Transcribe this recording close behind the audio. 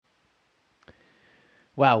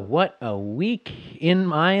Wow, what a week in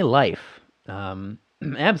my life.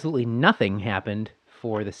 Absolutely nothing happened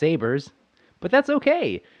for the Sabres, but that's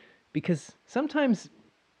okay because sometimes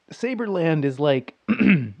Saberland is like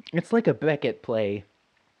it's like a Beckett play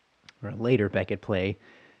or a later Beckett play.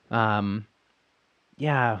 Um,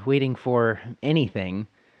 yeah, waiting for anything,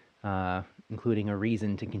 including a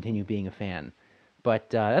reason to continue being a fan. But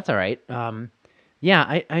that's all right.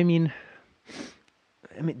 Yeah,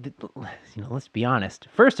 let's be honest.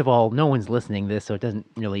 First of all, no one's listening to this, so it doesn't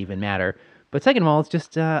really even matter. But second of all, it's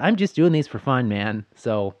just I'm just doing these for fun, man.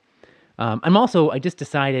 So I just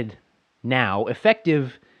decided now,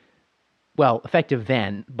 effective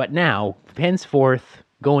then, but now, henceforth,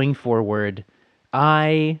 going forward,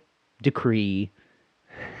 I decree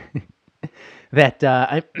that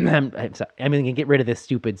I'm sorry, I'm going to get rid of this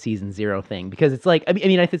stupid season zero thing because it's like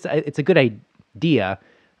it's a good idea.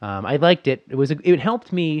 I liked it. It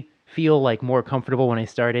helped me feel like more comfortable when I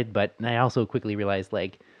started, but I also quickly realized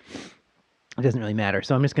like it doesn't really matter.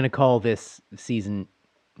 So I'm just going to call this season.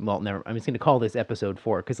 Well, never. I'm just going to call this episode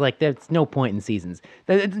 4 because like there's no point in seasons.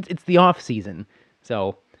 It's the off season.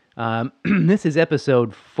 So this is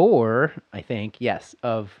episode 4, I think. Yes,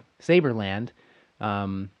 of Saberland.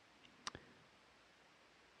 Um,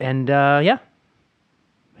 and yeah,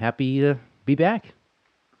 happy to be back.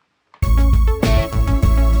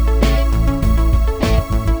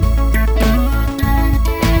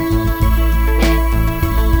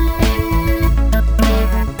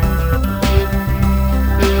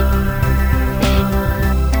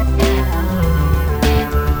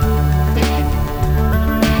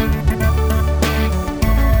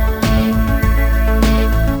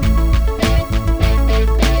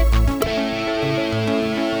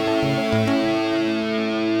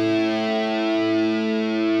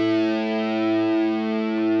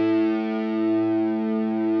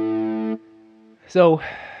 So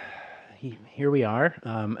here we are,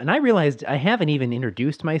 and I realized I haven't even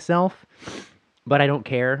introduced myself, but I don't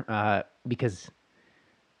care because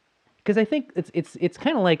I think it's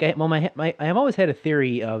kind of like I've always had a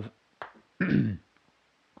theory of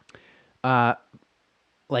uh,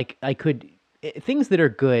 like I could things that are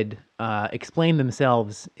good explain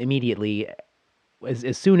themselves immediately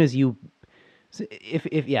as soon as you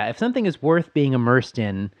if something is worth being immersed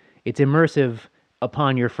in, it's immersive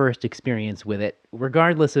upon your first experience with it,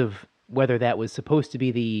 regardless of whether that was supposed to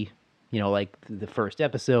be like the first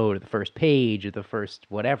episode or the first page or the first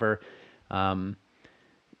whatever. Um,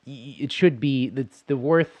 it should be that's the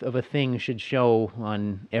worth of a thing should show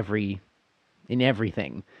on in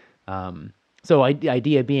everything. The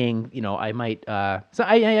idea being, I might,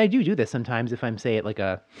 I do this sometimes if I'm say at like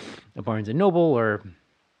a Barnes and Noble or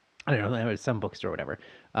I don't know, some bookstore or whatever.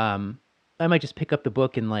 I might just pick up the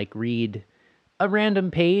book and like read a random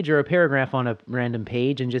page or a paragraph on a random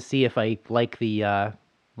page and just see if I like the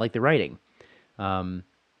writing. Um,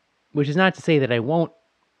 which is not to say that I won't.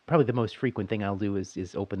 Probably the most frequent thing I'll do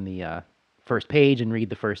is open the first page and read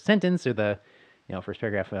the first sentence or the first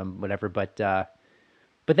paragraph, whatever. But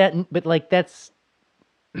like that's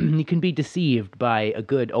you can be deceived by a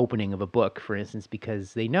good opening of a book, for instance,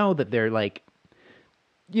 because they know that they're like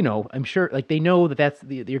I'm sure like they know that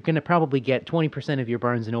you're going to probably get 20% of your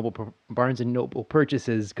Barnes and Noble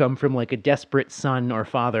purchases come from like a desperate son or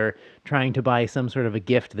father trying to buy some sort of a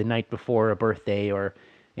gift the night before a birthday or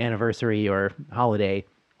anniversary or holiday.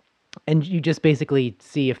 And you just basically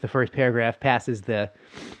see if the first paragraph ticks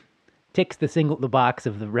the box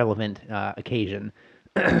of the relevant occasion.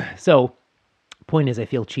 So, point is, I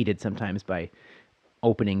feel cheated sometimes by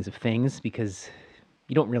openings of things because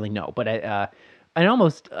you don't really know. But I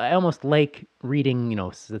almost like reading.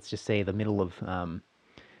 Let's just say the middle of.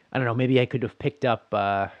 I don't know. Maybe I could have picked up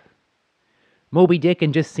Moby Dick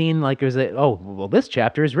and just seen like this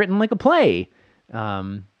chapter is written like a play,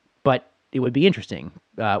 but it would be interesting.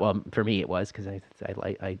 For me it was because I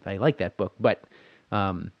like that book, but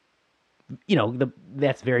um,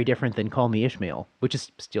 that's very different than Call Me Ishmael, which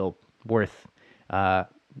is still worth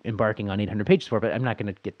embarking on 800 pages for. But I'm not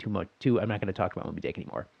going to get too much. I'm not going to talk about Moby Dick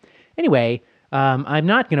anymore. Anyway, I'm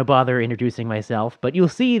not going to bother introducing myself, but you'll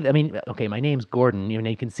see. I mean, okay, my name's Gordon.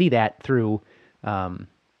 You can see that through the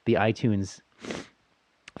iTunes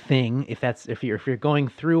thing. If you're going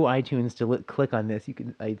through iTunes to click on this, you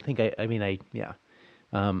can. I think I mean I yeah.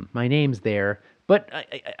 My name's there, but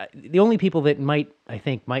the only people that I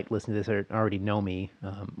think might listen to this already know me.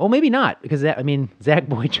 Well, maybe not because Zach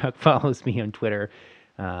Boychuk follows me on Twitter,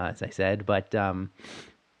 as I said, but I'm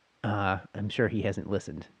sure he hasn't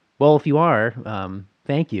listened. Well, if you are,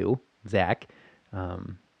 thank you, Zach.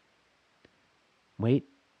 Um, wait,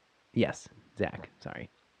 yes, Zach. Sorry,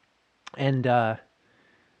 and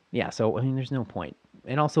yeah, so I mean, there's no point.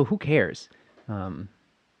 And also, who cares? Um,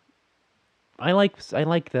 I like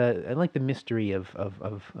the mystery of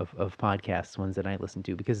podcasts, ones that I listen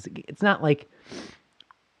to, because it's not like,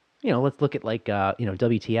 let's look at like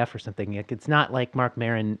WTF or something. Like, it's not like Mark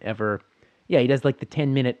Maron ever, yeah, he does like the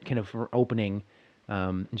 10-minute kind of opening,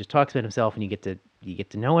 and just talks about himself, and you get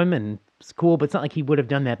to know him, and it's cool. But it's not like he would have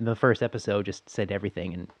done that in the first episode, just said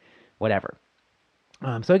everything and whatever.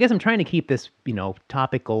 So I guess I'm trying to keep this,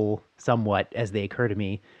 topical somewhat as they occur to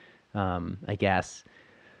me. I guess,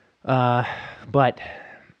 uh, but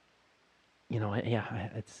yeah,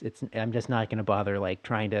 it's. I'm just not going to bother like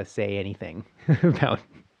trying to say anything about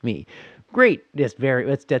me. Great, that's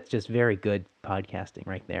just very good podcasting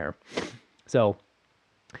right there. So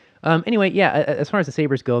anyway, yeah, as far as the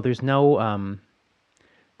Sabres go, there's nothing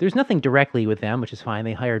directly with them, which is fine.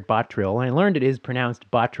 They hired Bottrill, and I learned it is pronounced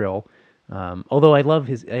Bottrill. Although I love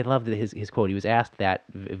that his quote. He was asked that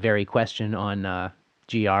very question on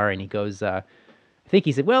GR, and he goes, I think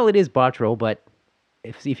he said, "Well, it is Bottrill, but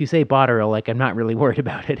if you say Bottrill, like I'm not really worried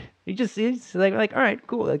about it." He's like, all right,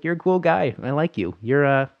 cool. Like you're a cool guy. I like you.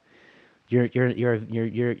 You're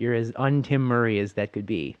as un-Tim Murray as that could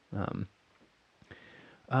be.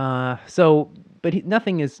 So, but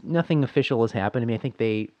nothing official has happened. I mean, I think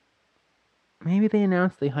maybe they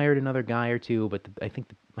announced they hired another guy or two, but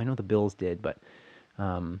I know the Bills did, but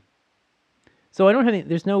um, so I don't have any,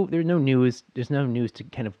 there's no news to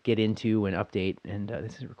kind of get into and update. And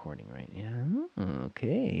this is recording, right? Yeah,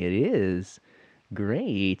 okay, it is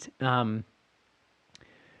great.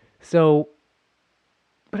 So,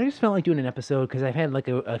 but I just felt like doing an episode because I've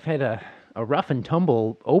had a rough and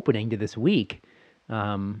tumble opening to this week.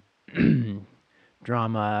 Um,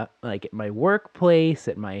 Drama like at my workplace,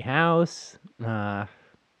 at my house.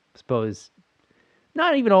 Suppose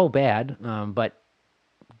not even all bad, but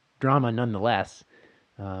drama nonetheless.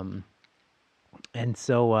 Um, and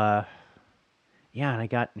so yeah, and I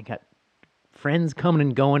got friends coming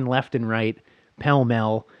and going left and right, pell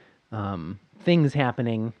mell, things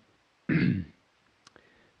happening,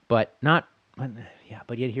 but not. Yeah,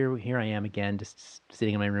 but yet here I am again, just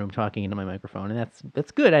sitting in my room talking into my microphone, and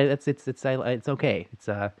that's good. It's okay. It's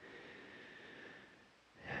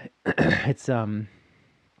I'm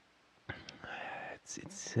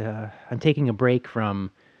taking a break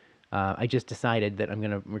from. I just decided that Adam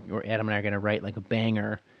and I are gonna write like a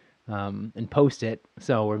banger, and post it.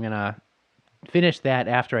 So we're gonna finish that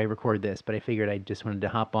after I record this. But I figured I just wanted to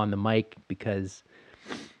hop on the mic because,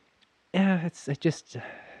 yeah,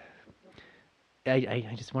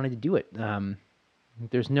 I just wanted to do it.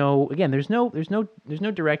 There's no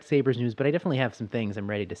direct Sabres news, but I definitely have some things I'm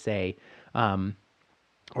ready to say, um,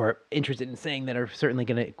 or interested in saying, that are certainly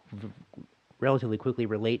going to relatively quickly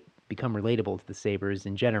become relatable to the Sabres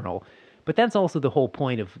in general. But that's also the whole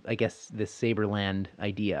point of, I guess, this Saberland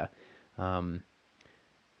idea. Um,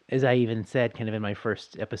 as I even said, kind of in my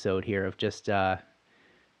first episode here, of just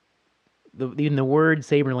even the word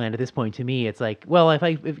Saberland at this point, to me, it's like, well, if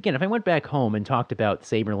I went back home and talked about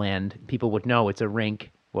Saberland, people would know it's a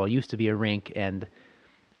rink. Well, it used to be a rink, and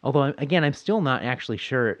although again, I'm still not actually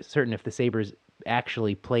certain if the Sabres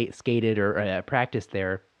actually skated or practiced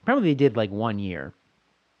there. Probably they did like 1 year,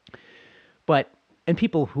 but and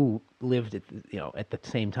people who lived at the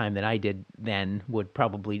same time that I did then would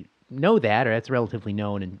probably know that, or that's relatively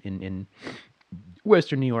known in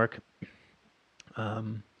Western New York,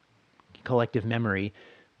 collective memory.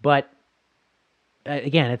 But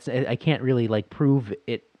again, I can't really like prove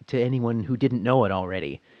it to anyone who didn't know it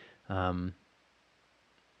already, um,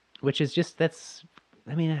 which is just that's.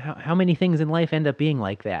 I mean, how many things in life end up being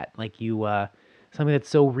like that? Like something that's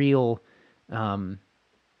so real, um,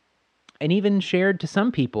 and even shared to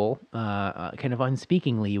some people, kind of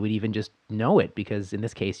unspeakingly, you would even just know it because in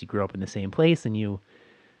this case, you grew up in the same place and you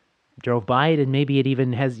drove by it, and maybe it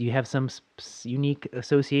even you have some unique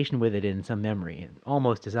association with it in some memory,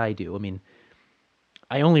 almost as I do. I mean,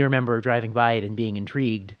 I only remember driving by it and being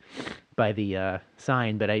intrigued by the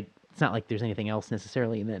sign, but it's not like there's anything else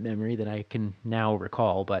necessarily in that memory that I can now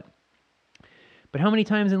recall. But how many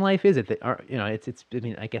times in life is it that are it's I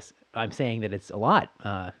mean, I guess I'm saying that it's a lot,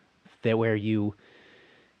 that where if you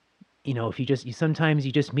sometimes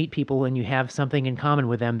you just meet people and you have something in common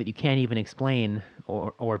with them that you can't even explain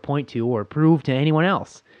or point to or prove to anyone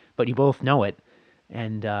else, but you both know it.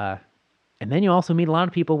 And then you also meet a lot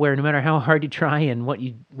of people where no matter how hard you try and what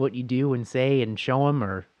you do and say and show them,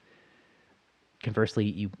 or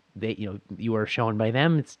conversely you are shown by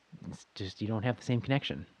them, it's just you don't have the same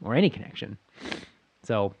connection or any connection.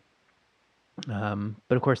 So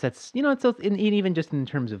but of course that's it's even just in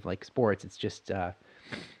terms of like sports, it's just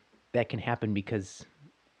that can happen because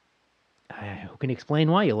who can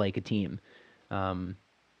explain why you like a team? Um,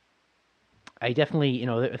 I definitely,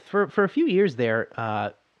 for a few years there,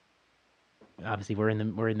 obviously we're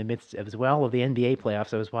in the midst of, as well, of the NBA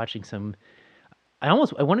playoffs. I was watching some. I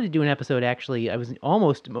wanted to do an episode actually. I was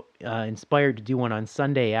almost inspired to do one on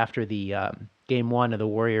Sunday after the game one of the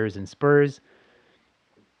Warriors and Spurs,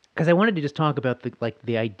 because I wanted to just talk about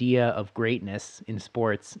the idea of greatness in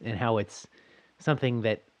sports and how it's something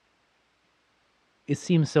that it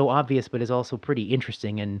seems so obvious, but is also pretty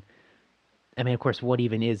interesting. And I mean, of course, what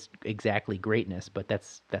even is exactly greatness? But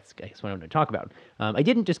that's I guess what I'm going to talk about. I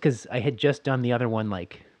didn't just because I had just done the other one.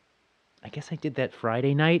 Like, I guess I did that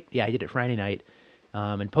Friday night. Yeah, I did it Friday night,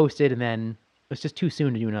 and posted, and then it was just too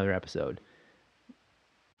soon to do another episode.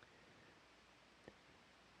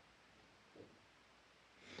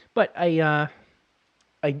 But yeah,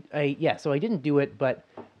 so I didn't do it, but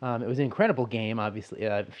it was an incredible game. Obviously,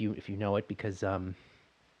 if you know it, because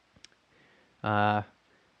uh,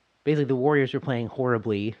 basically the Warriors were playing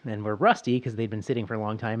horribly and were rusty because they'd been sitting for a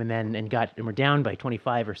long time, and were down by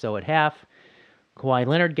 25 or so at half. Kawhi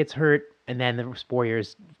Leonard gets hurt, and then the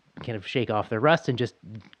Warriors kind of shake off their rust and just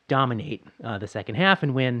dominate the second half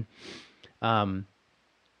and win. Um,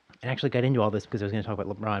 and actually got into all this because I was going to talk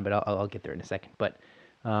about LeBron, but I'll get there in a second.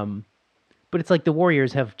 Um, but it's like the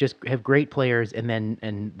Warriors have great players and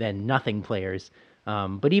then nothing players.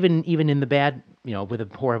 But even in the bad, with a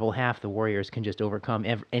horrible half, the Warriors can just overcome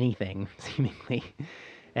anything seemingly,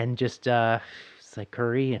 and just it's like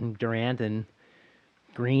Curry and Durant and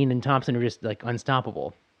Green and Thompson are just like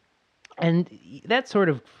unstoppable. And that sort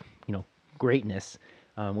of you know greatness,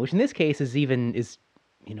 which in this case is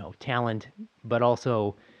talent, but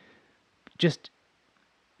also just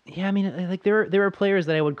yeah. I mean, like there are players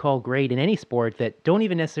that I would call great in any sport that don't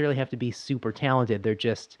even necessarily have to be super talented.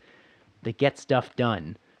 They get stuff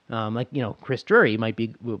done. Like Chris Drury might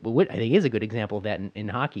be I think is a good example of that in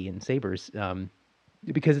hockey and Sabres,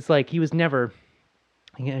 because it's like he was never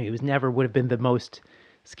would have been the most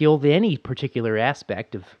skilled in any particular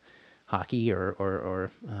aspect of hockey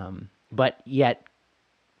or but yet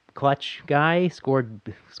clutch guy, scored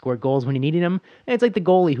goals when you needed them. And it's like the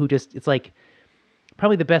goalie who just it's like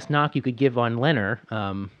probably the best knock you could give on Leonard,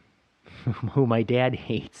 who my dad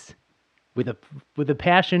hates with a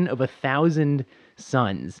passion of 1,000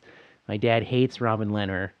 suns. My dad hates Robin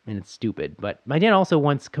Leonard, and it's stupid. But my dad also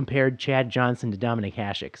once compared Chad Johnson to Dominic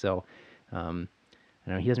Hasek, so I don't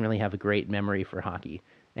know. He doesn't really have a great memory for hockey.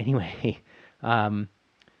 Anyway, um,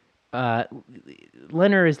 uh,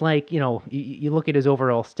 Leonard is like you look at his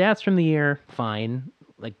overall stats from the year, fine,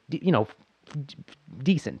 like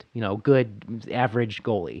decent, good average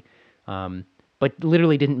goalie. But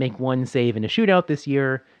literally didn't make one save in a shootout this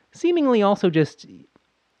year. Seemingly also just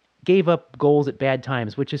gave up goals at bad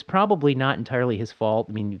times, which is probably not entirely his fault.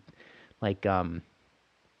 I mean, like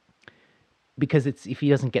because it's if he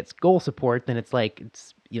doesn't get goal support, then it's like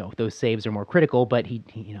those saves are more critical. But he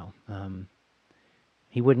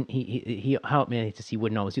wouldn't he how man it's just he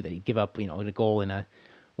wouldn't always do that. He'd give up a goal in a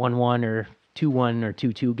 1-1 or 2-1 or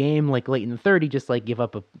 2-2 game like late in the third. He just like give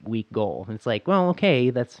up a weak goal, and it's like, well, okay,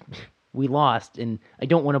 that's we lost, and I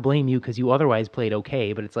don't want to blame you because you otherwise played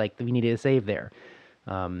okay, but it's like we needed a save there.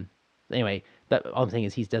 Um, anyway, all I'm saying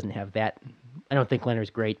is he doesn't have that. I don't think Leonard's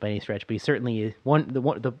great by any stretch, but he certainly is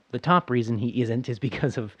the top reason he isn't is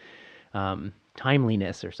because of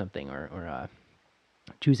timeliness or something, or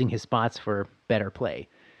choosing his spots for better play.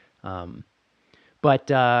 Um, but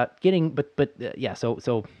yeah,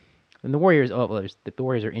 so and the Warriors. Oh, well, the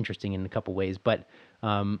Warriors are interesting in a couple ways, but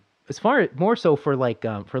as far more so for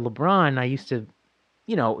LeBron, I used to,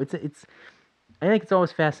 it's I think it's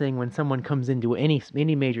always fascinating when someone comes into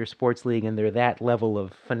any major sports league and they're that level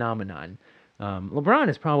of phenomenon. LeBron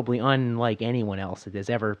is probably unlike anyone else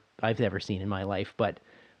that I've ever seen in my life, but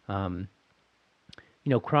um,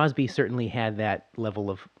 Crosby certainly had that level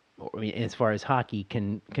of, I mean, as far as hockey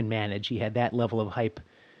can manage, he had that level of hype.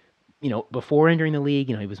 Before entering the league,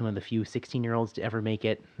 he was one of the few 16-year-olds to ever make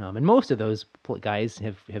it, and most of those guys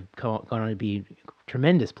have gone on to be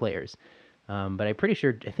tremendous players. But I'm pretty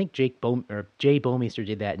sure I think Jay Bomeister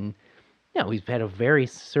did that, and he's had a very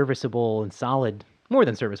serviceable and solid, more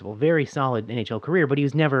than serviceable, very solid NHL career. But he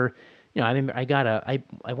was never, I remember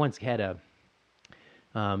I once had a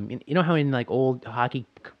you know how in like old hockey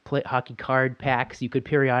card packs you could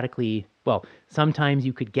periodically, well, sometimes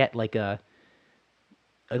you could get like a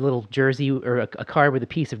little jersey or a card with a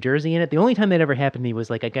piece of jersey in it. The only time that ever happened to me was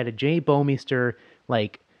like I got a Jay Bomeister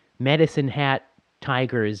like Medicine Hat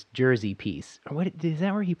Tigers jersey piece. Or what is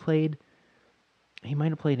that where he played? He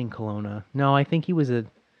might have played in Kelowna. No, I think he was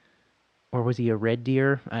or was he a Red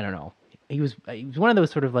Deer? I don't know. he was one of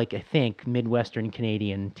those sort of like I think Midwestern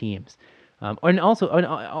Canadian teams. And also,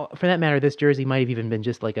 for that matter, this jersey might have even been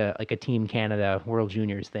just like a Team Canada World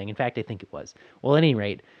Juniors thing. In fact, I think it was. Well, at any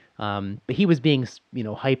rate, but he was being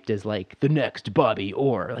hyped as like the next Bobby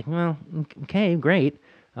Orr. Like, well, okay, great.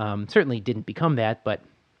 Certainly didn't become that,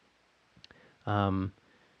 um,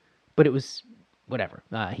 but it was whatever.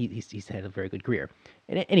 He's had a very good career.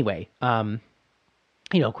 And anyway,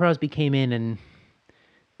 Crosby came in, and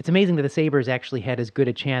it's amazing that the Sabres actually had as good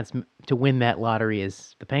a chance to win that lottery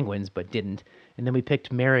as the Penguins, but didn't. And then we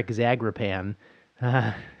picked Marek Zagrapan.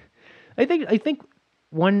 Uh, I think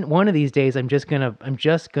one of these days I'm just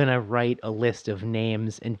gonna write a list of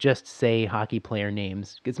names and just say hockey player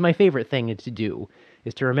names. It's my favorite thing to do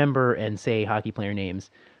is to remember and say hockey player names.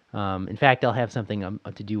 In fact, I'll have something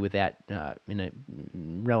to do with that in a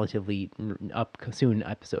relatively up soon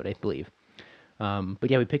episode, I believe. But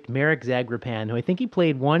yeah, we picked Marek Zagrapan, who I think he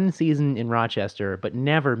played one season in Rochester, but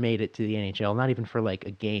never made it to the NHL, not even for like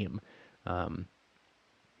a game. Um,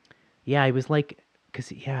 yeah, he was like,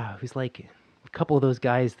 he was like a couple of those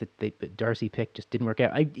guys that Darcy picked just didn't work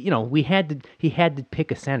out. He had to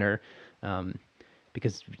pick a center, um,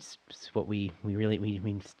 because it's what we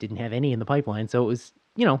just didn't have any in the pipeline, so it was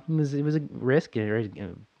a risk or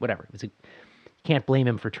whatever. Can't blame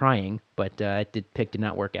him for trying, but did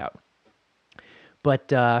not work out.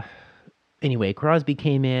 But anyway, Crosby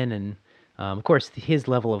came in, and of course, his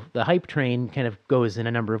level of the hype train kind of goes in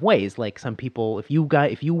a number of ways. Like some people, if you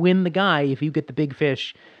win the guy, if you get the big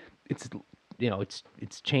fish, it's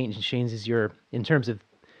it's changes your in terms of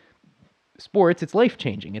sports. It's life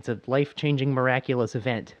changing. It's a life changing, miraculous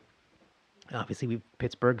event. Obviously,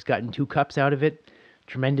 Pittsburgh's gotten 2 cups out of it.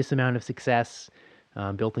 Tremendous amount of success.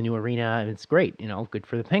 Built a new arena, and it's great. Good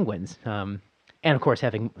for the Penguins. And of course,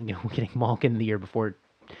 having getting Malkin the year before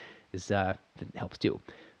that helps too.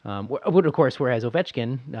 Of course, whereas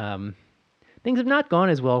Ovechkin, things have not gone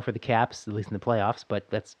as well for the Caps, at least in the playoffs. But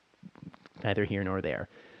that's neither here nor there.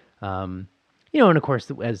 And of course,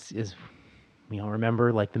 as we all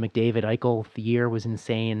remember, like the McDavid Eichel the year was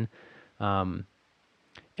insane. And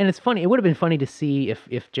it's funny. It would have been funny to see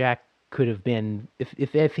if Jack could have been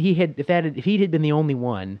if he had been the only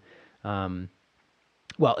one.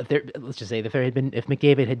 Well, let's just say if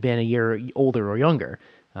McDavid had been a year older or younger,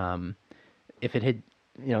 if it had,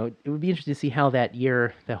 it would be interesting to see how that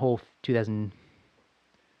year, that whole 2015.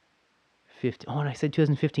 Oh, and I said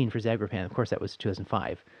 2015 for Zagrapan. Of course, that was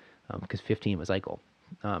 2005, because 15 was Eichel.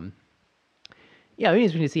 Yeah, it would be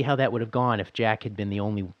interesting to see how that would have gone if Jack had been the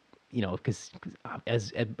only, because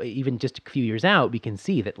as even just a few years out, we can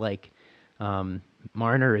see that like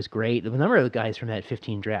Marner is great. A number of the guys from that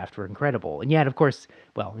 15 draft were incredible. And yet, of course,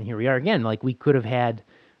 well, and here we are again. Like we could have had,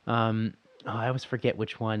 I always forget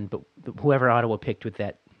which one, but whoever Ottawa picked with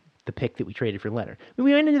the pick that we traded for Leonard. I mean,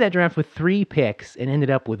 we went into that draft with 3 picks and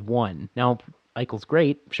ended up with 1. Now, Eichel's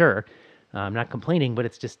great, sure. I'm not complaining, but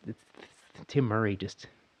it's Tim Murray, just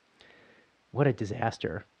what a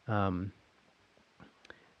disaster.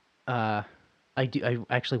 I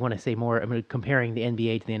actually want to say more. I'm comparing the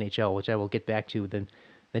NBA to the NHL, which I will get back to the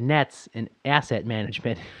Nets and asset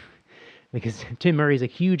management, because Tim Murray is a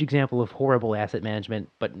huge example of horrible asset management,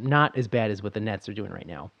 but not as bad as what the Nets are doing right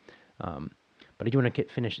now. But I do want to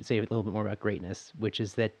finish and say a little bit more about greatness, which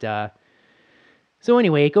is that. So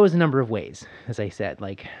anyway, it goes a number of ways, as I said.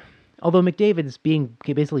 Like, although McDavid is being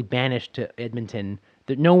basically banished to Edmonton,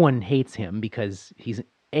 that no one hates him because he's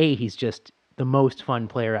just the most fun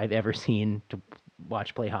player I've ever seen to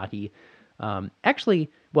watch play hockey. Actually,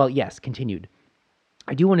 well, yes, continued.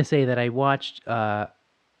 I do want to say that I watched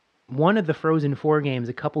one of the Frozen Four games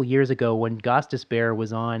a couple years ago when Gostisbehere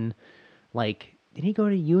was on. Like, did he go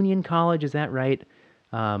to Union College? Is that right?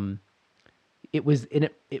 It was in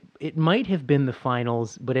it might have been the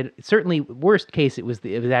finals, but it certainly worst case it was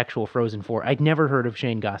actual Frozen Four. I'd never heard of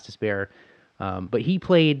Shane Gostisbehere, but he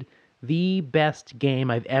played the best game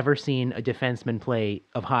I've ever seen a defenseman play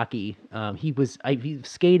of hockey. He was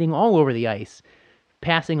skating all over the ice,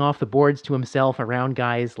 passing off the boards to himself around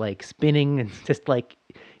guys, like spinning and just like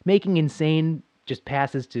making insane just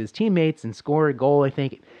passes to his teammates and score a goal. I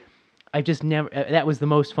think I just never. That was the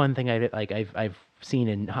most fun thing I've seen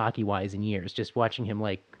in hockey wise in years. Just watching him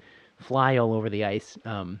like fly all over the ice.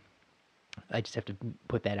 I just have to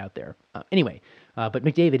put that out there. Anyway, but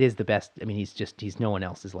McDavid is the best. I mean, he's no one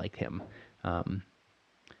else is like him.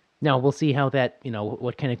 Now we'll see how that,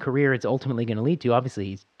 what kind of career it's ultimately going to lead to. Obviously,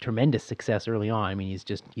 he's tremendous success early on. I mean,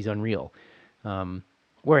 he's unreal.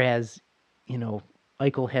 Whereas,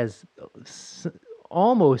 Eichel has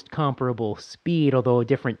almost comparable speed, although a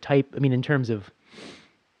different type. I mean, in terms of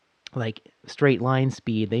like straight line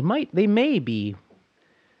speed, they may be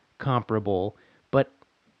comparable, but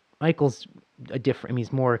Eichel's a different. I mean,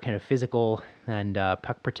 he's more kind of physical and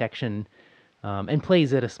puck protection, and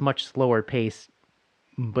plays at a much slower pace,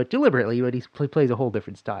 but deliberately. But he plays a whole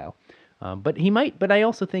different style. But he might. But I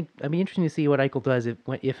also think I'd be interesting to see what Eichel does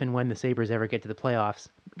if and when the Sabres ever get to the playoffs.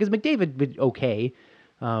 Because McDavid would okay,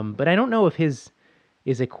 but I don't know if his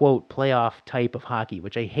is a quote playoff type of hockey,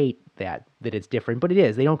 which I hate that it's different, but it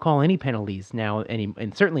is. They don't call any penalties now,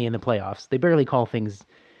 and certainly in the playoffs, they barely call things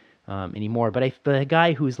anymore. But a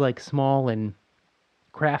guy who's like small and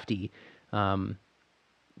crafty, um,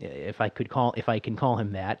 if I can call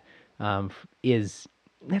him that, is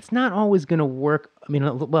that's not always going to work. I mean,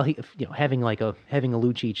 well, having a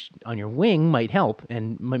Lucic on your wing might help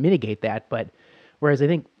and might mitigate that, but whereas I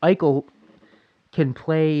think Eichel can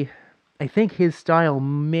play. I think his style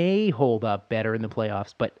may hold up better in the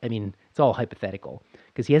playoffs, but I mean, it's all hypothetical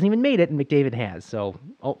because he hasn't even made it, and McDavid has. So,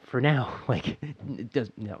 for now, like, it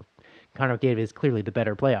does Connor McDavid is clearly the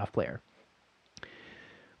better playoff player.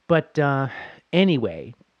 But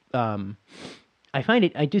anyway, um,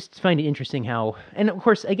 I just find it interesting how, and of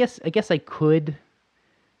course, I guess I could,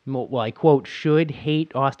 well, I quote, should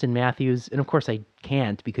hate Austin Matthews, and of course I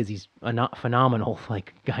can't because he's a not phenomenal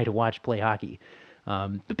like guy to watch play hockey.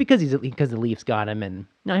 But because the Leafs got him, and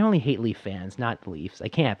no, I only hate Leaf fans, not the Leafs. I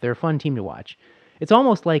can't. They're a fun team to watch. It's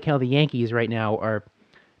almost like how the Yankees right now are,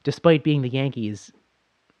 despite being the Yankees.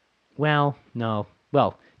 Well, no.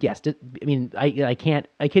 Well, yes. I mean, I can't.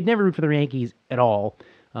 I could never root for the Yankees at all,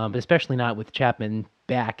 but especially not with Chapman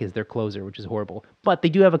back as their closer, which is horrible. But they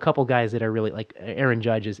do have a couple guys that are really like Aaron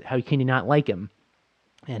Judge. Is how can you not like him?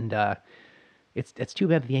 And it's too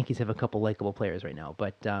bad the Yankees have a couple likable players right now.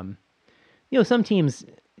 But some teams,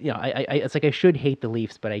 it's like I should hate the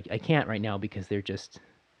Leafs, but I can't right now because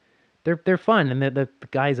they're fun and the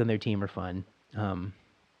guys on their team are fun.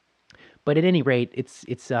 But at any rate,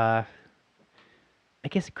 it's I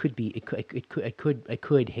guess it could be I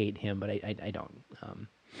could hate him, but I don't.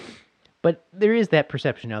 But there is that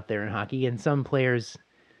perception out there in hockey, and some players,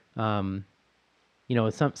 um,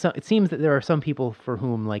 some it seems that there are some people for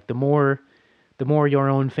whom like the more your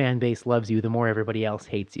own fan base loves you, the more everybody else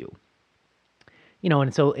hates you.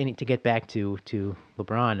 And to get back to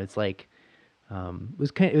LeBron, it's like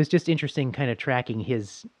it was just interesting kind of tracking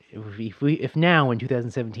his if now in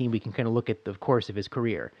 2017 we can kind of look at the course of his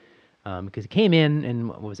career because he came in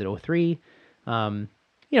what was it 03 and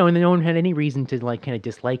no one had any reason to like kind of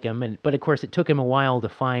dislike him but of course it took him a while to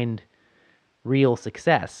find real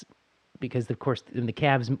success because of course then the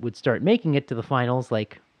Cavs would start making it to the finals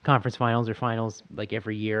like conference finals or finals like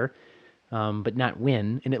every year but not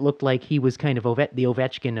win. And it looked like he was kind of the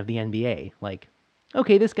Ovechkin of the NBA. Like,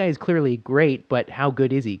 okay, this guy is clearly great, but how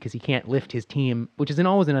good is he? Because he can't lift his team, which is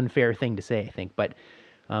always an unfair thing to say, I think. But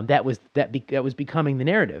that was becoming the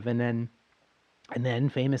narrative, and then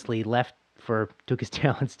famously took his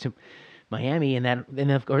talents to Miami, and then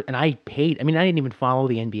of course, and I hate. I mean, I didn't even follow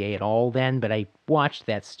the NBA at all then, but I watched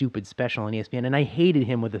that stupid special on ESPN, and I hated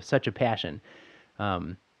him with such a passion.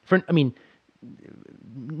 I mean,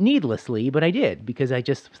 needlessly, but I did because I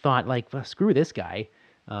just thought like, well, screw this guy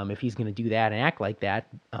if he's going to do that and act like that.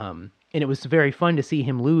 And it was very fun to see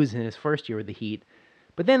him lose in his first year with the Heat,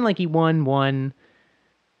 but then like he won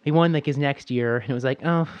like his next year, and it was like,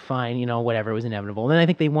 oh, fine, whatever, it was inevitable. And then I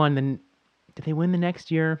think they won. Then did they win the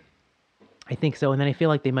next year? I think so. And then I feel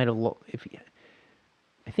like they might have.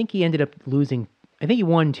 I think he ended up losing. I think he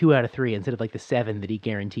won 2 out of 3 instead of like the 7 that he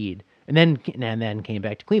guaranteed, and then came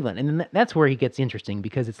back to Cleveland, and then that's where he gets interesting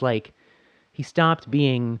because it's like he stopped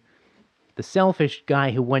being the selfish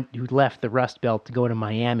guy who left the Rust Belt to go to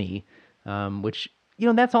Miami, which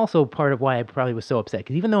that's also part of why I probably was so upset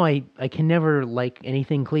because even though I can never like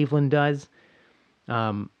anything Cleveland does,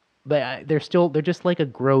 but they're just like a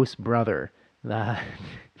gross brother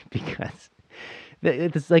because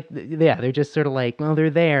it's like yeah they're just sort of like well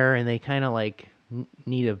they're there and they kind of like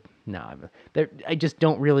need a no I just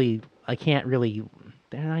don't really I can't really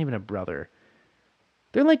they're not even a brother.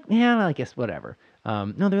 They're like yeah I guess whatever.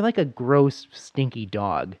 No, they're like a gross stinky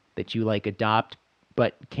dog that you like adopt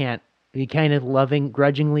but can't you kind of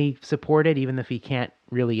grudgingly support it even if you can't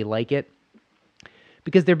really like it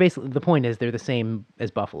because they're basically the point is they're the same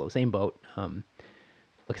as Buffalo, same boat,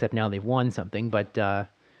 except now they've won something,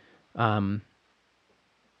 um,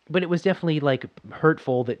 but it was definitely like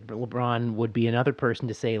hurtful that LeBron would be another person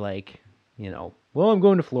to say like, well, I'm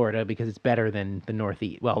going to Florida because it's better than the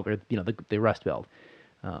Northeast. Well, or, the Rust Belt.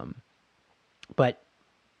 But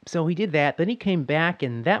so he did that. Then he came back,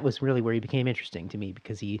 and that was really where he became interesting to me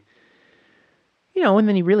because And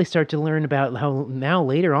then you really start to learn about how now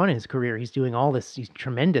later on in his career he's doing all this. He's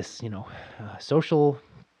tremendous, social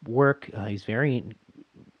work. He's very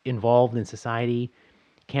involved in society.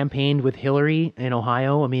 Campaigned with Hillary in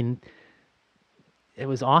Ohio. I mean, it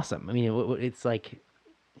was awesome. I mean, it's like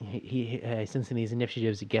he sends in these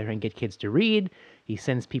initiatives to get kids to read. He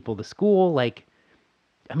sends people to school. Like,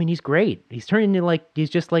 I mean, he's great. He's turned into he's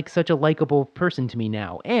just like such a likable person to me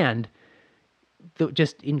now, and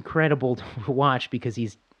just incredible to watch because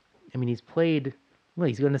I mean, he's played. Well,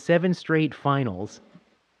 he's gone to 7 straight finals,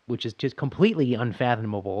 which is just completely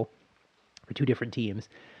unfathomable for 2 different teams.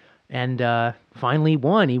 And finally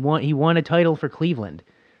won. He won a title for Cleveland.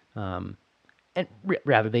 And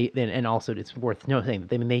rather and also it's worth noting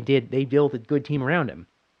that they built a good team around him.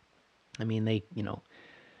 I mean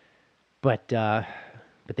but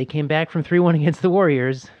they came back from 3-1 against the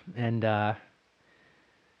Warriors, and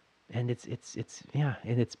it's yeah,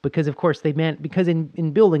 and it's because of course because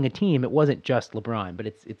in building a team it wasn't just LeBron, but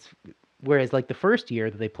it's whereas like the first year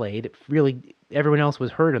that they played, it really everyone else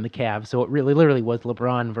was hurt on the Cavs, so it really literally was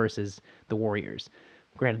LeBron versus the Warriors.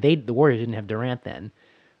 Granted, the Warriors didn't have Durant then,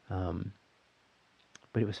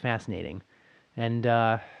 but it was fascinating, and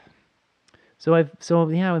so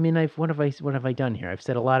yeah, I mean what have I done here? I've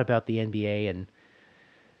said a lot about the NBA, and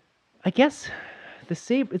I guess it's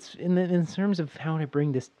in terms of how to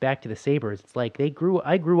bring this back to the Sabres. It's like I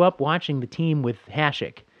grew up watching the team with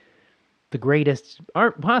Hasek, the greatest,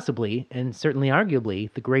 possibly and certainly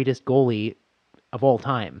arguably the greatest goalie of all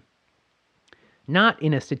time. Not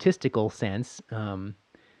in a statistical sense, and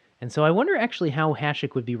so I wonder actually how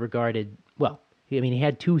Hasek would be regarded. Well, I mean, he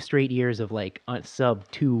had 2 straight years of like sub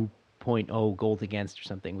 2.0 goals against or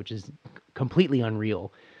something, which is completely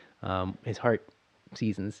unreal. His heart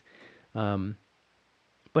seasons.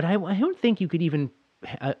 But I don't think you could even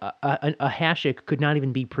a Hasek could not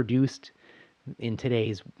even be produced in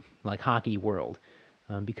today's like hockey world,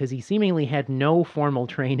 because he seemingly had no formal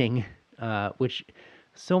training, which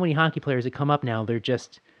so many hockey players that come up now they've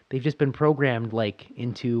just been programmed like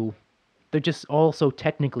into they're just all so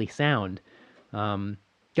technically sound.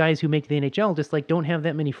 Guys who make the NHL just like don't have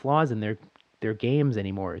that many flaws in their games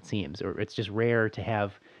anymore. It seems, or it's just rare to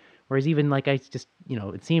have. Whereas even like I just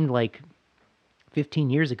it seemed like 15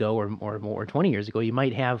 years ago or more, or 20 years ago, you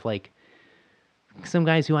might have like some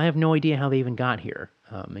guys who I have no idea how they even got here.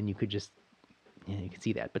 And you could just, you could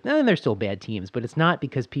see that. But then they're still bad teams, but it's not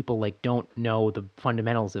because people like don't know the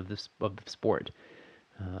fundamentals of the sport.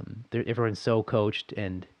 Everyone's so coached,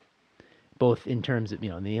 and both in terms of, the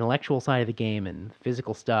intellectual side of the game and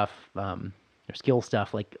physical stuff, or skill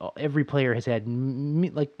stuff. Like every player has had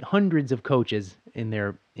like hundreds of coaches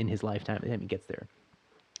in his lifetime by the time he gets there.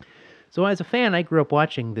 So as a fan, I grew up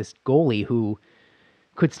watching this goalie who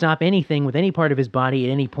could stop anything with any part of his body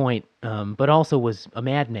at any point, but also was a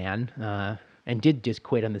madman, and did just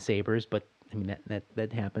quit on the Sabres. But I mean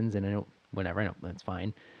that happens, and I don't whatever. I know that's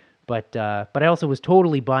fine. But I also was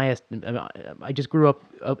totally biased. I just grew up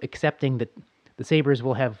accepting that the Sabres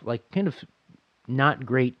will have like kind of not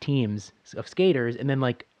great teams of skaters, and then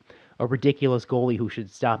like a ridiculous goalie who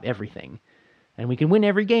should stop everything. And we can win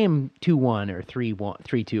every game 2-1 or 3-1,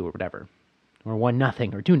 3-2 or whatever, or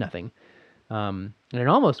 1-0 or 2-0. And it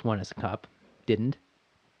almost won us a cup, didn't.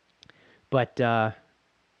 But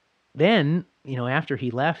then, after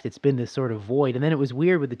he left, it's been this sort of void. And then it was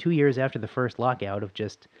weird with the 2 years after the first lockout of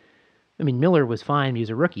just, I mean, Miller was fine. He was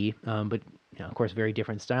a rookie, but of course, very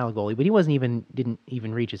different style of goalie. But he didn't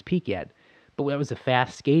even reach his peak yet. But that was a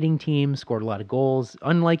fast skating team, scored a lot of goals,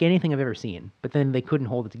 unlike anything I've ever seen. But then they couldn't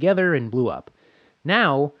hold it together and blew up.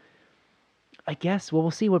 Now, I guess, well,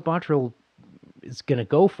 we'll see what Bottrill is going to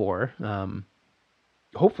go for.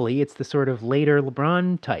 Hopefully, it's the sort of later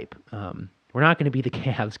LeBron type. We're not going to be the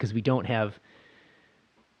Cavs because we don't have,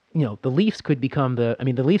 the Leafs could become the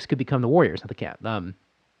Leafs could become the Warriors, not the Cavs.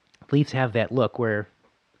 Leafs have that look where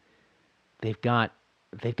they've got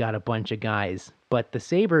a bunch of guys, but the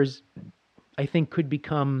Sabres, I think, could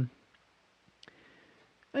become.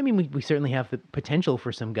 I mean, we certainly have the potential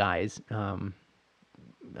for some guys.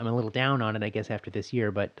 I'm a little down on it, I guess, after this year,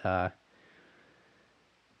 but I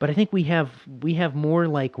think we have more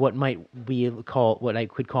like what I could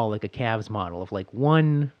call like a Cavs model of like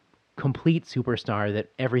one complete superstar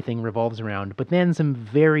that everything revolves around, but then some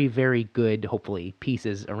very, very good, hopefully,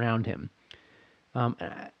 pieces around him.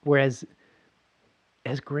 Whereas,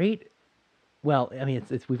 as great, well, I mean,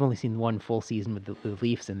 we've only seen one full season with the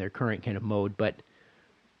Leafs in their current kind of mode, but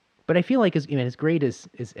I feel like as great as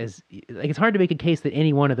like it's hard to make a case that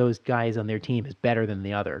any one of those guys on their team is better than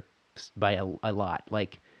the other by a lot.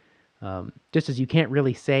 Like, just as you can't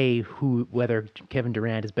really say whether Kevin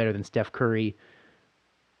Durant is better than Steph Curry,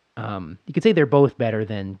 You could say they're both better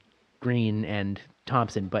than Green and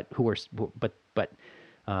Thompson, but but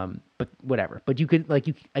whatever. But you could like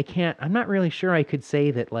you I can't. I'm not really sure I could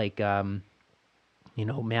say that like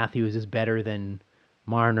Matthews is better than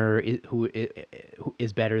Marner, who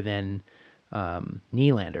is better than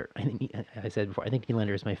Nylander. I said before. I think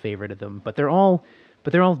Nylander is my favorite of them, but they're all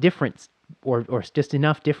different, or just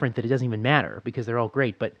enough different that it doesn't even matter because they're all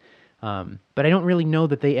great. But I don't really know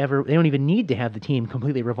that they don't even need to have the team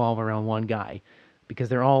completely revolve around one guy because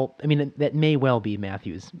they're all. I mean, that may well be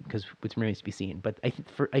Matthews because which remains to be seen. But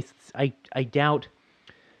I doubt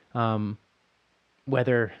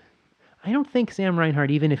whether I don't think Sam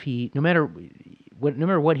Reinhart, even if he, no matter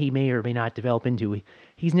what he may or may not develop into,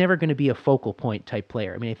 he's never going to be a focal point type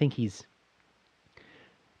player. I mean, I think he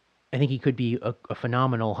could be a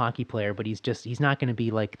phenomenal hockey player, but he's not going to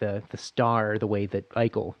be like the star the way that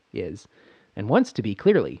Eichel is, and wants to be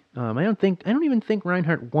clearly. I don't even think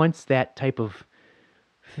Reinhardt wants that type of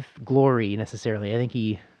glory necessarily. I think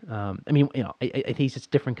I mean, I think he's just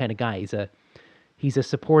a different kind of guy. He's a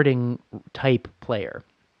supporting type player,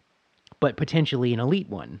 but potentially an elite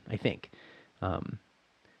one, I think.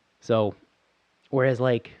 So, whereas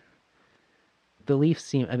like the Leafs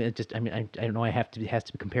seem, I mean, I don't know. It has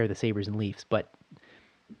to compare the Sabres and Leafs, but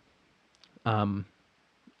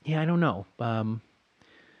yeah, I don't know. But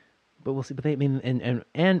we'll see. But they, I mean,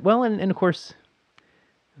 and of course,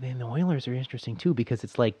 then the Oilers are interesting too because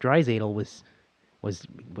it's like Draisaitl was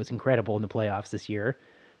incredible in the playoffs this year.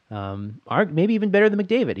 Maybe even better than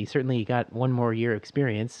McDavid. He certainly got one more year of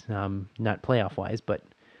experience, not playoff wise, but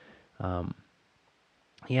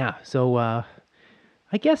yeah. So I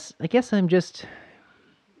guess I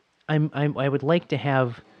would like to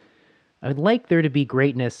have I would like there to be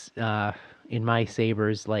greatness in my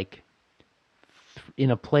Sabres, like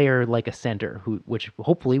in a player like a center which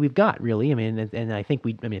hopefully we've got really. I mean, and I think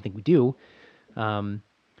we do.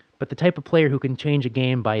 But the type of player who can change a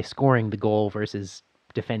game by scoring the goal versus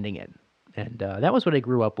defending it, and that was what I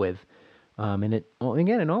grew up with. And it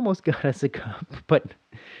almost got us a cup, but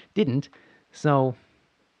didn't. So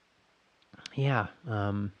yeah.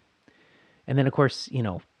 And then of course,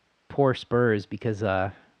 poor Spurs because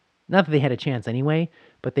not that they had a chance anyway,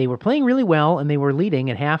 but they were playing really well and they were leading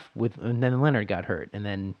at half and then Leonard got hurt, and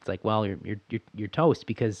then it's like, well, you're toast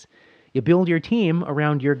because you build your team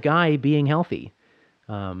around your guy being healthy.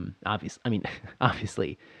 Obviously, I mean,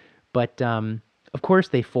 obviously, but of course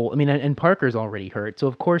they fold. I mean, and Parker's already hurt, so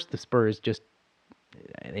of course the Spurs just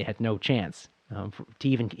they had no chance to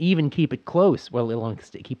even keep it close. Well, let alone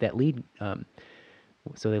keep that lead.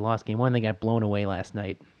 So they lost game one. They got blown away last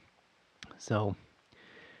night. So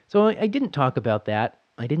I didn't talk about that.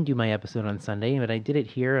 I didn't do my episode on Sunday, but I did it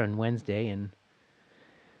here on Wednesday, and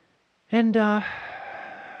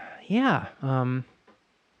yeah.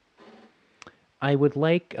 I would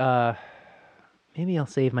like maybe I'll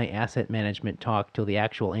save my asset management talk till the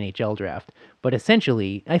actual NHL draft. But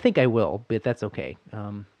essentially, I think I will, but that's okay.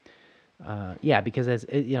 Yeah, because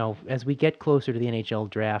as we get closer to the NHL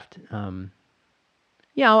draft,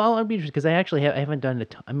 yeah, I'll be interested because I haven't done a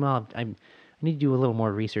ton. I need to do a little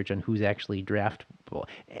more research on who's actually draftable,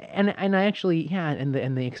 and I actually and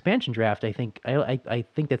the expansion draft. I think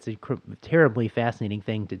that's a terribly fascinating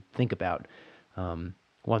thing to think about.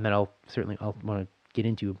 One that I'll want to get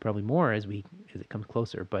into probably more as it comes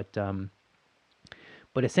closer. But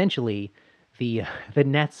essentially, the the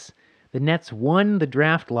Nets the Nets won the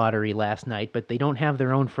draft lottery last night, but they don't have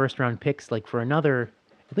their own first round picks like for another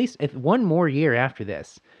at least one more year after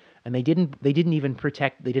this. And they didn't even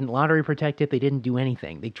protect, they didn't lottery protect it, they didn't do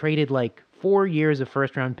anything. They traded like 4 years of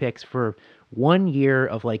first round picks for 1 year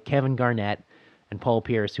of like Kevin Garnett and Paul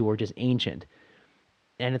Pierce, who were just ancient.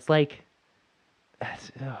 And it's like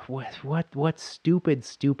what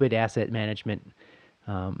stupid asset management.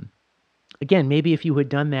 Again, maybe if you had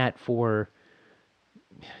done that for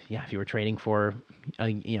if you were trading for,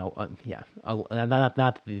 not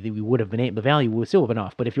that we would have been able, the value would still have been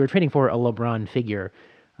off. But if you were trading for a LeBron figure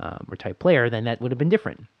or type player, then that would have been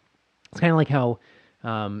different. It's kind of like how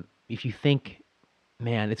if you think,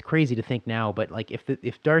 man, it's crazy to think now, but like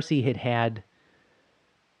if Darcy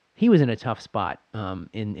he was in a tough spot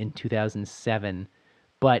in 2007,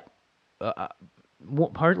 but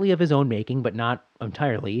partly of his own making, but not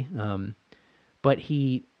entirely. But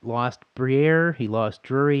he lost Briere, he lost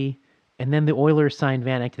Drury, and then the Oilers signed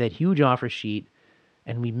Vanek to that huge offer sheet,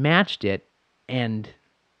 and we matched it and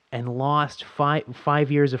lost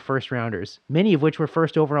 5 years of first rounders, many of which were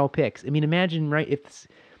first overall picks. I mean, imagine, right?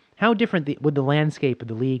 How different would the landscape of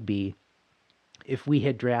the league be if we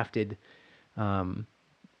had drafted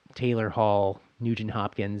Taylor Hall, Nugent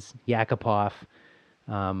Hopkins, Yakupov,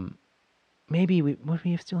 Maybe would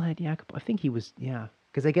we have still had Jakob? I think he was, yeah,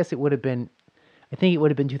 because I guess it would have been. I think it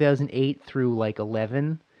would have been 2008 through like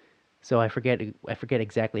 11. So I forget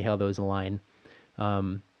exactly how those align.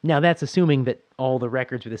 Now that's assuming that all the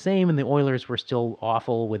records were the same and the Oilers were still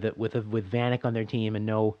awful with Vanek on their team and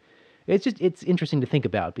no. It's interesting to think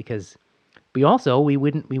about because we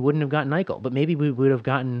wouldn't have gotten Eichel, but maybe we would have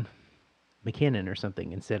gotten McKinnon or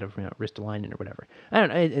something instead of Ristolainen or whatever. I don't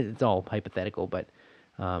know. It's all hypothetical, but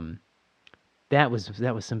um, that was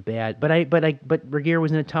some bad. But Regier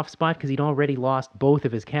was in a tough spot because he'd already lost both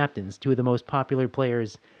of his captains, two of the most popular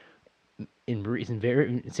players in recent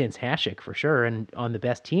since Hasek for sure, and on the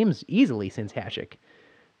best teams easily since Hasek.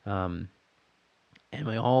 Um, and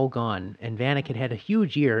we all gone. And Vanek had a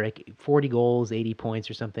huge year, like 40 goals, 80 points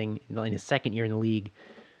or something in his second year in the league.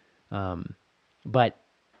 Um, but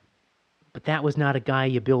but that was not a guy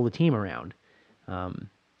you build a team around.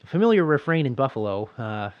 Familiar refrain in Buffalo.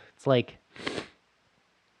 It's like,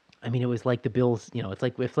 I mean, it was like the Bills.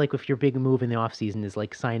 It's like if your big move in the offseason is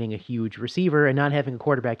like signing a huge receiver and not having a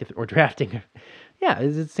quarterback or drafting. Yeah,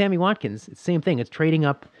 it's Sammy Watkins. It's the same thing. It's trading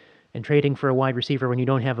up and trading for a wide receiver when you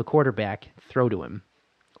don't have a quarterback. Throw to him,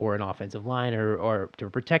 or an offensive line, or to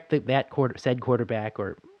protect said quarterback,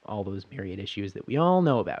 or all those myriad issues that we all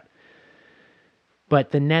know about.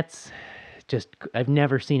 But the Nets, I've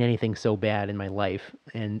never seen anything so bad in my life.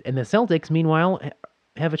 And the Celtics, meanwhile,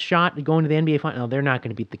 have a shot at going to the NBA final. No, they're not going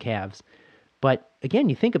to beat the Cavs. But again,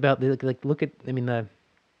 you think about look at. I mean, the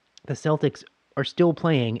Celtics are still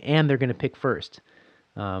playing, and they're going to pick first.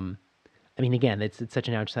 Um, I mean, again, it's such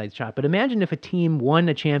an outside shot. But imagine if a team won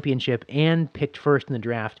a championship and picked first in the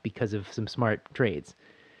draft because of some smart trades.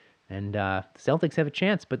 And the Celtics have a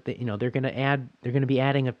chance, but they're going to add. They're going to be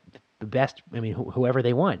adding the best. I mean, whoever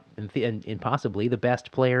they want, and possibly the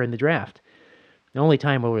best player in the draft. The only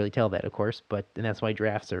time we'll really tell that, of course, and that's why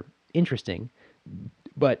drafts are interesting.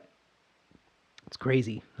 But it's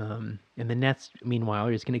crazy. And the Nets, meanwhile,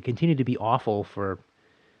 are just going to continue to be awful for,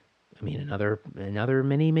 I mean, another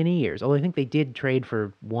many, many years. Although I think they did trade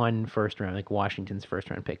for one first round, like Washington's first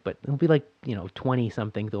round pick, but it'll be like 20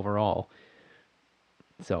 something overall.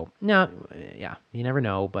 So no, yeah, you never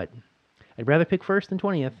know. But I'd rather pick first than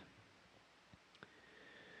 20th.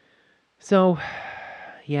 So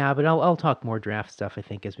yeah, but I'll talk more draft stuff I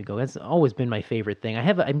think as we go. That's always been my favorite thing.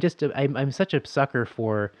 I'm such a sucker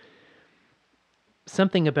for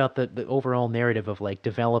something about the overall narrative of like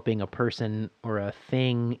developing a person or a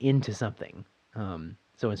thing into something.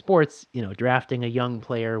 So in sports, drafting a young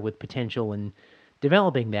player with potential and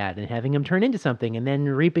developing that and having him turn into something and then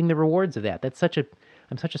reaping the rewards of that. I'm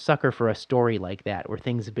such a sucker for a story like that where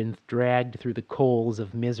things have been dragged through the coals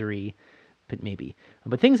of misery,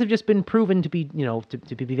 but things have just been proven to be,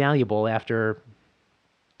 to be valuable after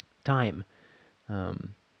time.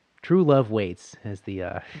 True love waits, as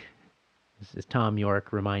Tom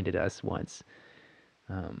York reminded us once.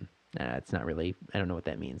 It's not really. I don't know what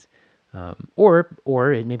that means. Or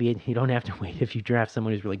maybe you don't have to wait if you draft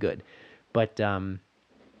someone who's really good. But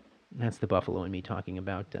that's the Buffalo and me talking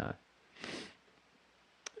about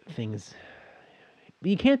things.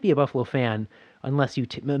 You can't be a Buffalo fan unless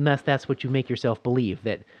that's what you make yourself believe,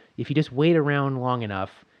 that if you just wait around long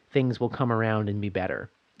enough, things will come around and be better.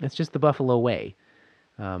 That's just the Buffalo way.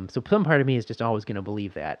 So some part of me is just always going to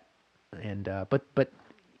believe that. And but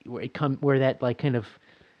where that like kind of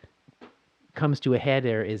comes to a head,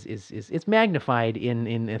 or is it's magnified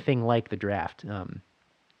in a thing like the draft.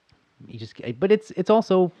 But it's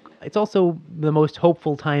also the most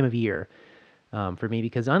hopeful time of year for me,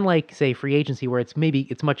 because unlike say free agency, where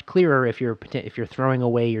it's much clearer if you're throwing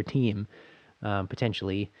away your team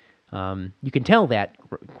potentially, you can tell that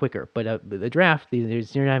quicker. But the draft,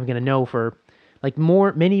 you're not even going to know for like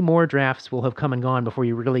many more drafts will have come and gone before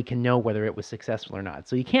you really can know whether it was successful or not.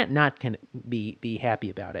 So you can't not kind of be happy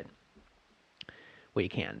about it. Well, you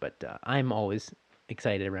can, but I'm always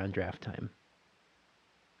excited around draft time.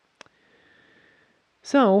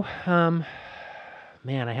 So,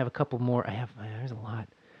 man, I have a couple more. There's a lot.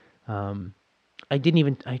 I didn't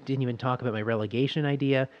even talk about my relegation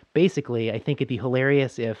idea. Basically, I think it'd be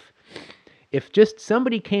hilarious if just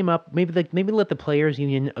somebody came up, maybe let the players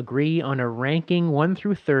union agree on a ranking 1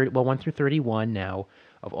 through 31 now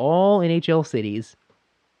of all NHL cities.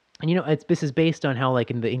 And this is based on how, like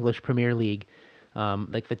in the English Premier League,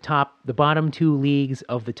 like the bottom two leagues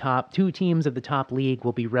of the top two teams of the top league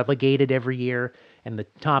will be relegated every year, and the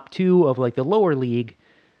top two of like the lower league,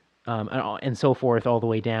 and so forth all the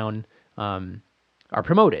way down, are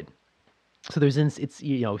promoted. So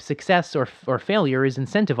success or failure is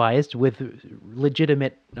incentivized with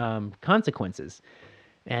legitimate consequences,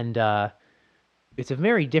 and it's a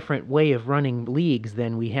very different way of running leagues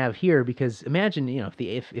than we have here because imagine,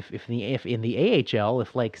 if in the AHL,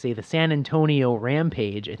 if like say the San Antonio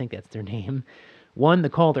Rampage, I think that's their name, won the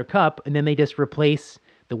Calder Cup and then they just replace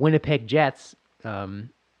the Winnipeg Jets um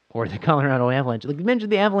or the Colorado Avalanche. Like imagine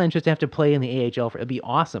the Avalanche just have to play in the AHL for it'd be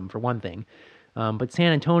awesome for one thing. But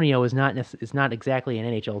San Antonio is not exactly an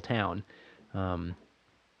NHL town. Um,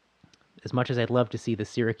 as much as I'd love to see the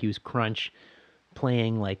Syracuse Crunch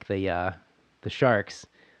playing like the Sharks,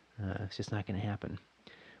 it's just not going to happen.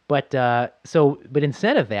 But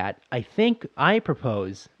instead of that, I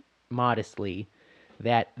propose modestly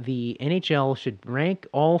that the NHL should rank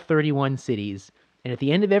all 31 cities, and at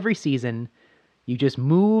the end of every season, you just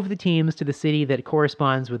move the teams to the city that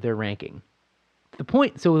corresponds with their ranking. The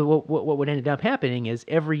point, so what would end up happening is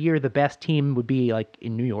every year the best team would be like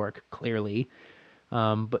in New York, clearly,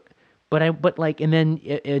 but and then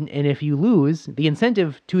and if you lose, the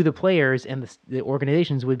incentive to the players and the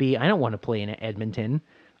organizations would be, I don't want to play in Edmonton.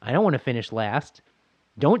 I don't want to finish last.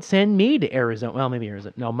 Don't send me to Arizona. Well, maybe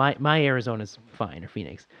Arizona. No, my Arizona's fine, or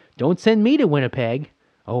Phoenix. Don't send me to Winnipeg.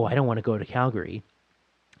 Oh, I don't want to go to Calgary.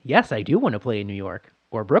 Yes, I do want to play in New York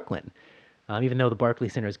or Brooklyn, even though the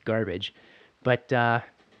Barclays Center is garbage. But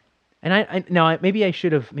and I now maybe I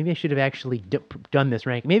should have actually done this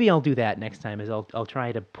rank. Maybe I'll do that next time. Is I'll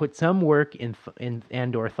try to put some work in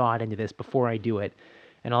and or thought into this before I do it,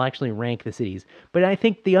 and I'll actually rank the cities. But I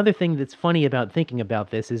think the other thing that's funny about thinking about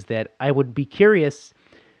this is that I would be curious,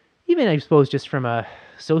 even I suppose just from a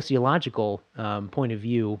sociological point of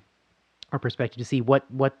view or perspective, to see what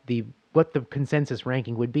the consensus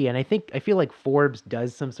ranking would be. And I feel like Forbes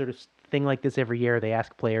does some sort of thing like this every year. They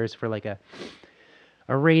ask players for like a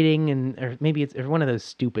rating, and or maybe it's one of those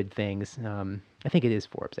stupid things. I think it is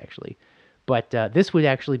Forbes actually, but this would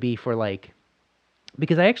actually be for like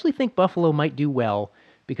because I actually think Buffalo might do well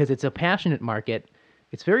because it's a passionate market.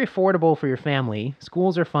 It's very affordable for your family.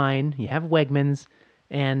 Schools are fine. You have Wegmans,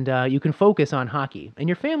 and you can focus on hockey, and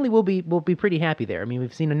your family will be pretty happy there. I mean,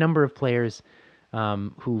 we've seen a number of players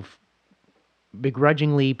who've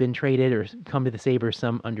begrudgingly been traded or come to the Sabres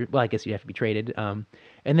some under well I guess you have to be traded and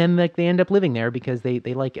then like they end up living there because they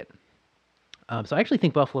like it. So I actually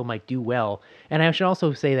think Buffalo might do well, and I should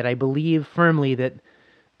also say that I believe firmly that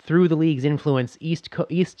through the league's influence, east,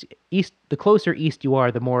 the closer east you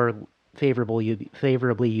are, the more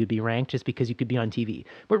favorably you'd be ranked, just because you could be on TV.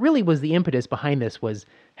 What really was the impetus behind this was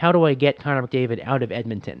how do I get Connor McDavid out of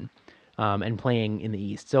Edmonton and playing in the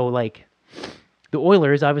East? So like the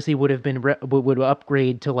Oilers obviously would have been would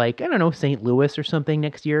upgrade to like I don't know St. Louis or something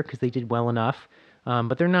next year because they did well enough,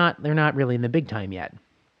 but they're not really in the big time yet.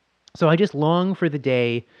 So I just long for the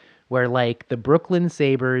day where like the Brooklyn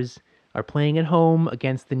Sabres are playing at home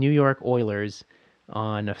against the New York Oilers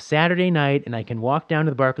on a Saturday night, and I can walk down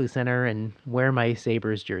to the Barclays Center and wear my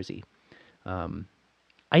Sabres jersey. Um,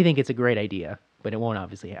 I think it's a great idea, but it won't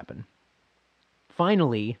obviously happen.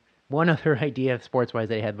 Finally, one other idea sports wise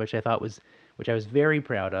that I had, which I was very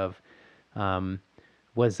proud of, um,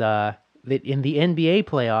 was that in the NBA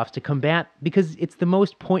playoffs to combat because it's the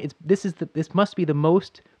most point. This must be the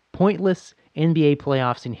most pointless NBA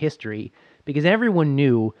playoffs in history because everyone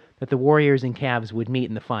knew that the Warriors and Cavs would meet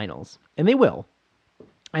in the finals, and they will.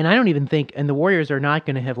 And I don't even think, and the Warriors are not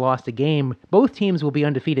going to have lost a game. Both teams will be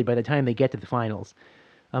undefeated by the time they get to the finals.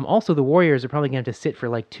 Also, the Warriors are probably going to have to sit for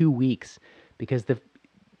like 2 weeks because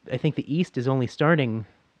I think the East is only starting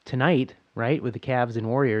tonight, right, with the Cavs and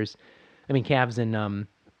Warriors. I mean, Cavs and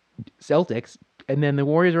Celtics, and then the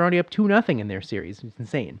Warriors are already up 2-0 in their series. It's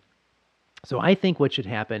insane. So I think what should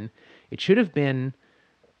happen, it should have been.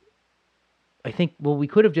 I think well, we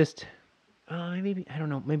could have just. Maybe I don't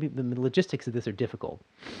know. Maybe the logistics of this are difficult.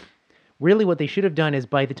 Really, what they should have done is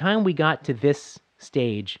by the time we got to this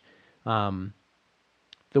stage, the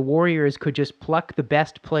Warriors could just pluck the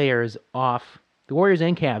best players off. The Warriors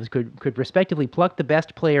and Cavs could respectively pluck the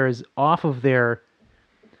best players off their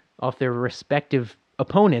respective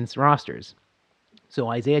opponents' rosters. So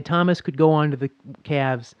Isaiah Thomas could go on to the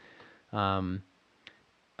Cavs. Um,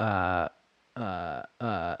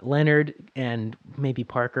 Leonard and maybe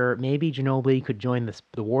Parker, maybe Ginobili could join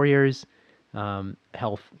the Warriors,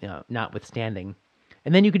 health notwithstanding.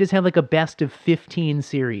 And then you could just have like a best of 15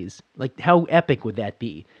 series. Like, how epic would that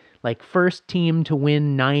be? Like, first team to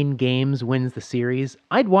win 9 games wins the series.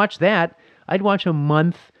 I'd watch that. I'd watch a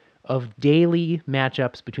month of daily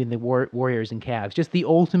matchups between the Warriors and Cavs. Just the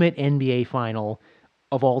ultimate NBA final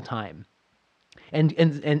of all time.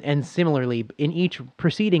 And similarly, in each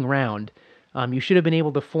preceding round, you should have been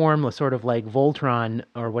able to form a sort of like Voltron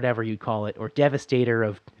or whatever you call it, or Devastator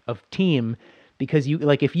of team because you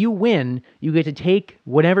like if you win, you get to take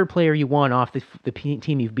whatever player you want off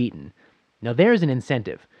team you've beaten. Now there's an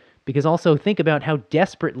incentive because also think about how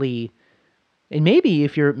desperately and maybe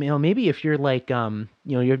if you're maybe if you're like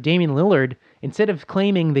you're Damian Lillard, instead of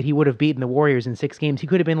claiming that he would have beaten the Warriors in 6 games, he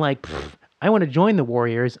could have been like, I want to join the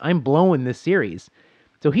Warriors. I'm blowing this series.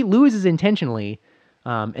 So he loses intentionally,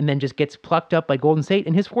 and then just gets plucked up by Golden State,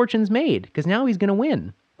 and his fortune's made because now he's going to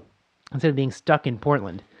win instead of being stuck in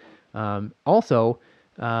Portland. Also,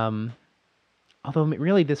 although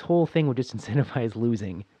really this whole thing would just incentivize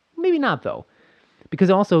losing. Maybe not though, because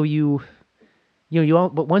also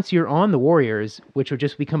but once you're on the Warriors, which would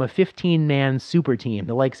just become a 15-man super team,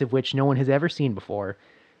 the likes of which no one has ever seen before,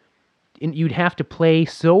 and you'd have to play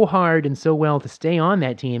so hard and so well to stay on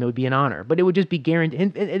that team. It would be an honor, but it would just be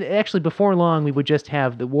guaranteed. And actually, before long, we would just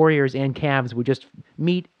have the Warriors and Cavs would just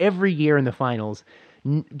meet every year in the finals,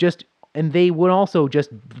 and they would also just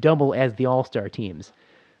double as the All-Star teams.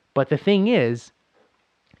 But the thing is,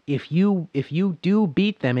 if you do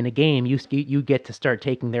beat them in a game, you get to start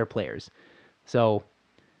taking their players. So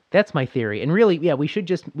that's my theory. And really, yeah, we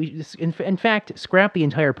in fact, scrap the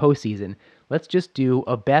entire postseason. Let's just do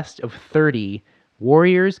a best of 30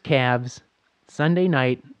 Warriors, Cavs, Sunday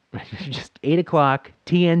night, just 8 o'clock,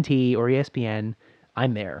 TNT or ESPN.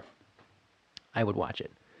 I'm there. I would watch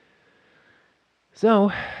it.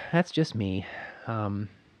 So that's just me. What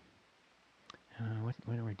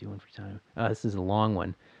are we doing for time? This is a long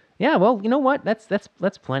one. Yeah, well, you know what? That's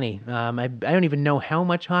plenty. I don't even know how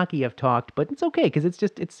much hockey I've talked, but it's okay because it's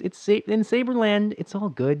in Saberland. It's all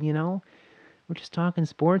good, you know. We're just talking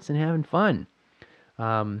sports and having fun.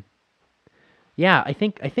 Yeah, I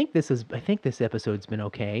think this episode's been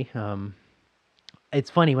okay.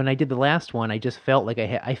 It's funny when I did the last one, I just felt like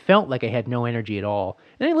I felt like I had no energy at all,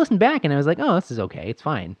 and I listened back and I was like, oh, this is okay. It's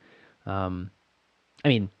fine. I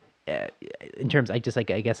mean, in terms, I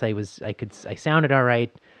guess I sounded all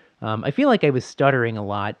right. I feel like I was stuttering a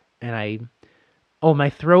lot, and my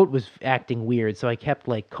throat was acting weird, so I kept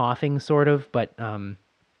like coughing sort of, but, and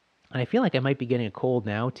I feel like I might be getting a cold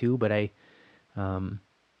now too, but I don't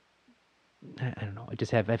know.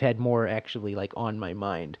 I've had more actually like on my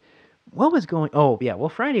mind. What was oh yeah, well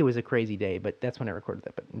Friday was a crazy day, but that's when I recorded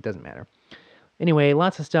that, but it doesn't matter. Anyway,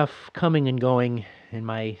 lots of stuff coming and going in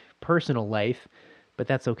my personal life, but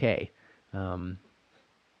that's okay.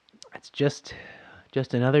 It's just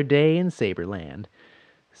another day in Saberland.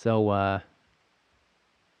 So,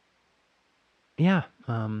 yeah.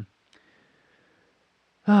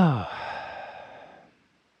 Oh,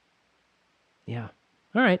 yeah.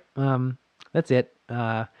 All right. That's it.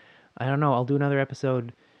 I don't know. I'll do another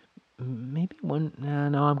episode. Maybe one.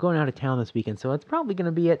 No, I'm going out of town this weekend, so it's probably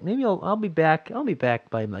gonna be it. Maybe I'll be back. I'll be back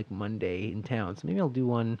by like Monday in town, so maybe I'll do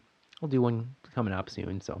one. I'll do one coming up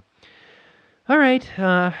soon. So. All right.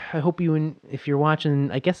 I hope if you're watching,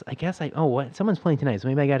 what? Someone's playing tonight, so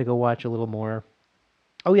maybe I got to go watch a little more.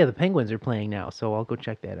 Oh yeah, the Penguins are playing now, so I'll go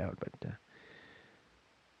check that out. But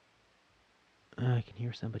I can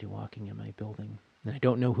hear somebody walking in my building, and I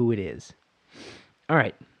don't know who it is. All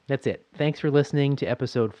right, that's it. Thanks for listening to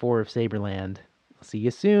episode 4 of Saberland. I'll see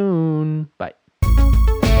you soon. Bye.